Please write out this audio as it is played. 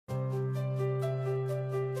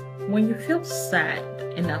when you feel sad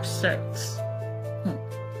and upset,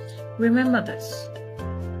 remember this.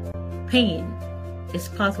 Pain is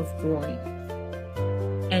part of growing.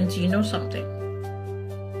 And you know something?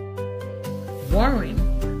 Worrying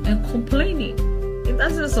and complaining, it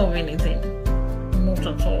doesn't solve anything. Not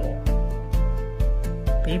at all.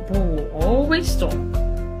 People will always talk.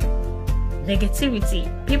 Negativity,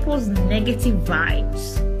 people's negative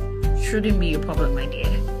vibes shouldn't be a problem, my dear.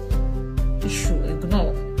 You should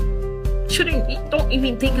ignore. Don't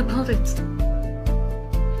even think about it.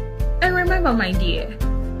 And remember, my dear,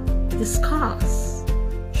 the scars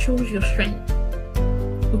shows your strength.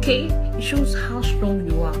 Okay? It shows how strong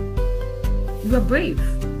you are. You are brave.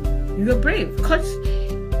 You are brave. Because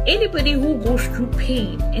anybody who goes through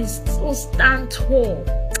pain and still stand tall,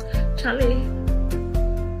 Charlie,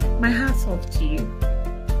 my hat's off to you.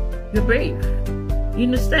 You're brave. You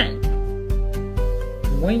understand?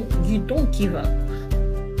 When you don't give up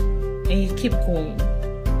and you keep going,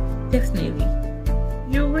 definitely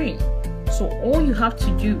you'll win. So all you have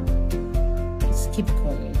to do is keep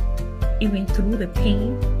going, even through the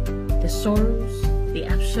pain, the sorrows, the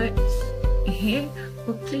upsets.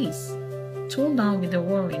 But please, tone down with the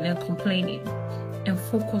worrying and complaining and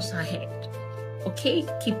focus ahead. Okay?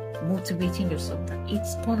 Keep motivating yourself that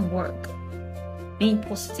it's gonna work. Being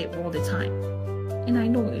positive all the time. And I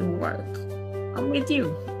know it will work. I'm with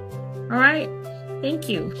you. Alright? Thank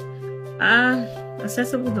you.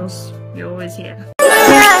 Accessible Dose, you're always here.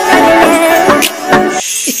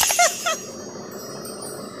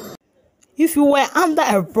 If you were under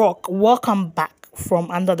a rock, welcome back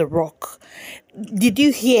from under the rock. Did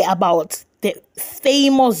you hear about the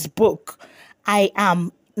famous book, I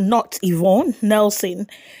Am Not Yvonne Nelson,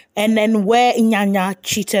 and then where Iyanya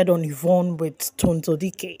cheated on Yvonne with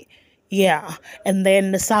Tonzodike? Yeah, and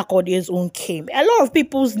then the Sarkodie's own came. A lot of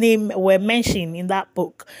people's names were mentioned in that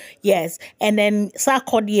book. Yes, and then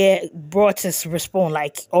Sarkodie brought his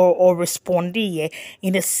response, or responded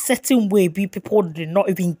in a certain way. People did not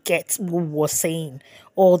even get what was saying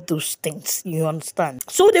all those things. You understand?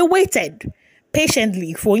 So they waited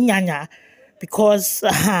patiently for Iyanya because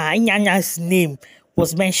Inyanya's name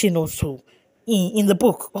was mentioned also in the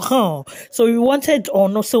book. So we wanted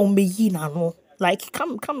on also Meyina, like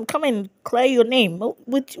come and clear your name.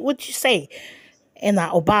 What you say? And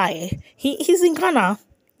Obaye, he's in Ghana.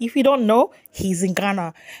 If you don't know, he's in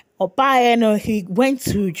Ghana. Obaye, he went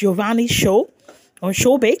to Giovanni's show on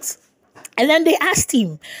Showbiz, and then they asked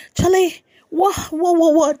him, Charlie,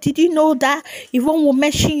 what? Did you know that Yvonne will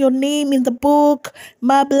mention your name in the book?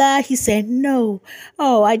 Blah, blah. He said, no.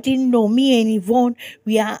 Oh, I didn't know. Me and Yvonne,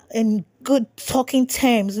 we are in good talking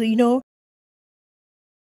terms,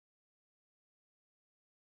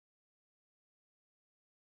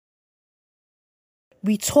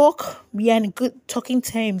 We talk, we are in good talking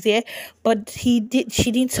terms, yeah. But she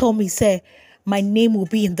didn't tell me, say, my name will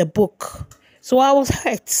be in the book. So I was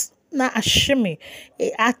hurt. Nah, ashimi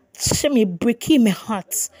breaking my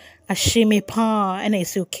heart. Ashimi pa, and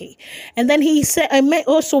it's okay. And then he said,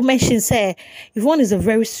 also mentioned, say, Yvonne is a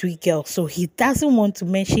very sweet girl, so he doesn't want to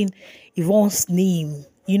mention Yvonne's name,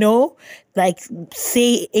 like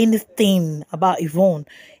say anything about Yvonne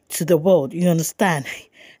to the world. You understand?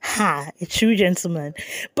 A true gentleman.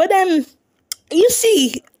 But you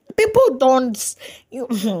see, people don't, you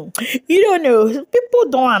don't know, people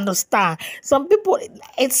don't understand. Some people,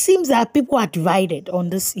 it seems that people are divided on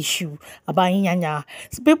this issue about Iyanya.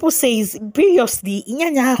 So people say previously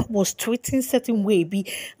Iyanya was tweeting certain way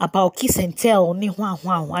about kiss and tell, and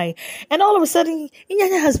all of a sudden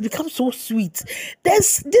Iyanya has become so sweet.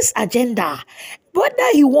 There's this agenda.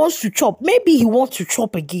 Whether he wants to chop, maybe he wants to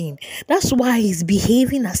chop again. That's why he's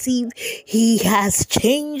behaving as if he has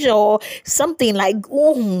changed or something like,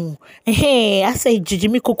 hey, I say,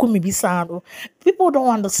 people don't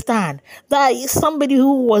understand that he's somebody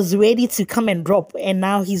who was ready to come and drop, and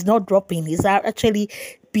now he's not dropping. He's actually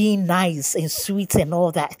being nice and sweet and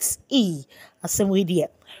all that.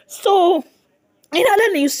 So, in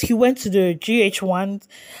other news, he went to the GH1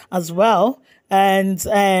 as well. And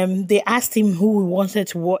they asked him who he wanted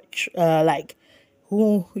to watch,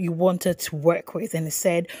 who he wanted to work with. And he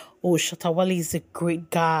said, Shatta Wale is a great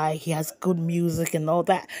guy. He has good music and all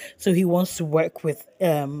that. So he wants to work with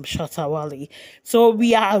Shatta Wale. So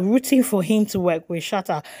we are rooting for him to work with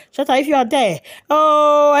Shatta. Shatta, if you are there,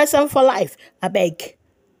 SM for life, I beg.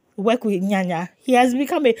 Work with Iyanya. He has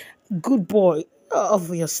become a good boy,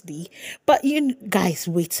 obviously. But you guys,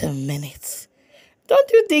 wait a minute. Don't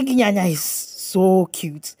you think Iyanya is so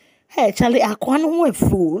cute? Hey, Charlie, Aquano a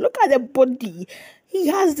fool. Look at the body. He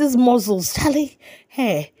has these muscles, Charlie.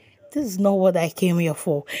 Hey, This is not what I came here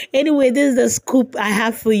for. Anyway, this is the scoop I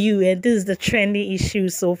have for you, and this is the trending issue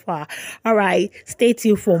so far. All right, stay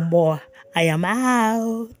tuned for more. I am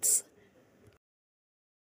out.